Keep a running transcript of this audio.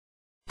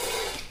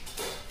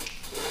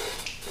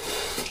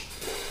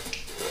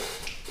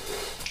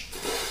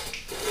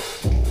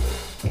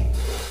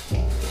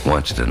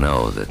want you to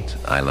know that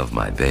I love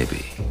my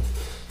baby,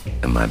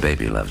 and my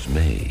baby loves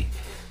me.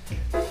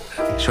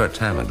 A short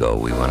time ago,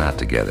 we went out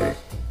together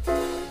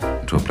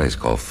to a place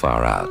called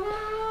Far Out,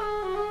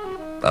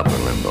 Upper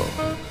Limbo.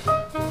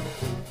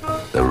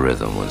 The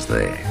rhythm was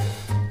there.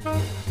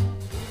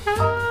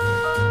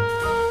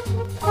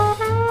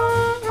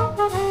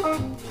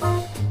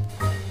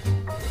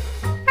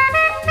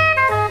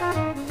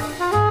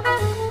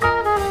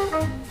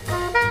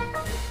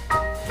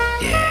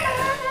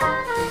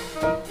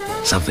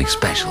 Something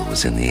special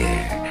was in the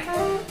air.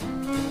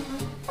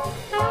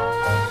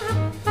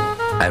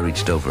 I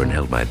reached over and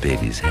held my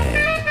baby's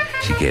hand.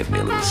 She gave me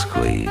a little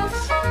squeeze.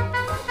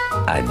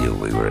 I knew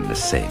we were in the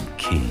same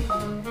key.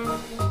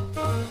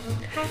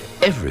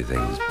 Everything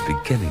was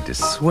beginning to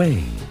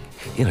swing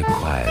in a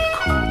quiet,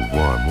 cool,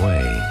 warm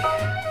way.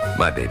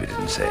 My baby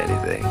didn't say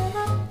anything.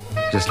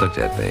 Just looked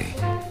at me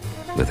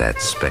with that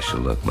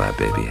special look my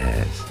baby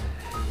has.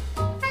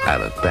 I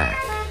looked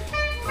back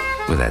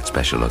with that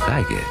special look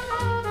I get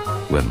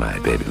when my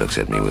baby looks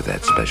at me with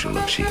that special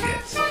look she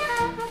gets.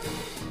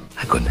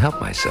 I couldn't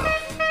help myself.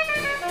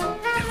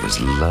 It was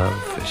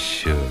love for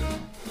sure.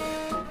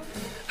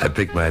 I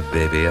picked my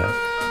baby up,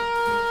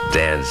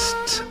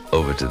 danced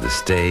over to the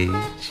stage,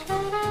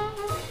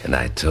 and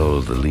I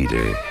told the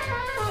leader,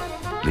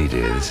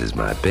 this is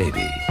my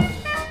baby.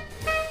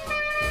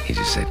 He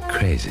just said,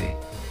 crazy.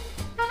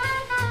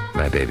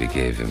 My baby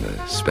gave him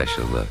a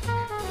special look,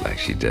 like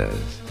she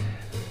does.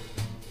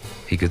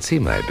 He could see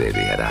my baby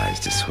had eyes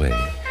to swing.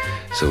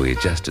 So he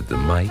adjusted the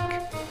mic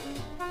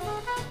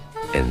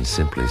and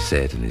simply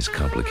said in his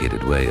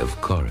complicated way, of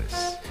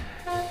course.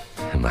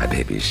 And my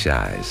baby's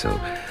shy, so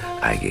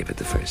I gave it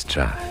the first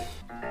try.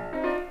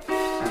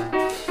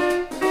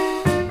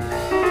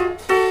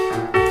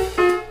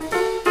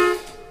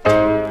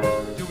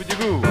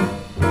 Doobity-boo.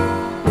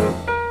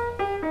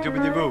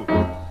 Doobity-boo.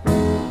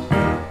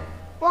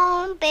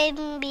 One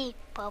baby,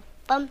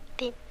 bum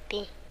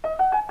baby.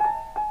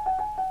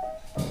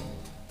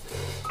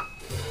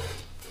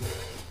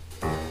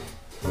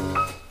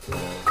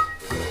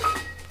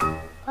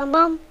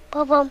 Bum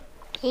bum bum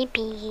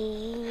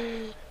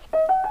baby.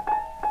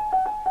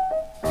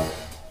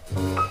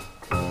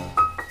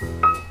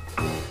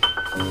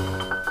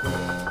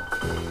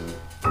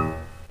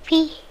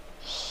 Bee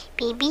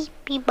bee bee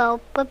bee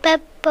bo bo bo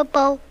bo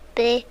bo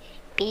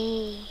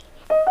baby.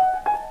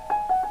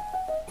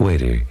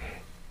 Waiter,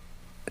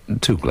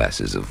 2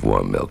 glasses of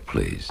warm milk,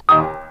 please.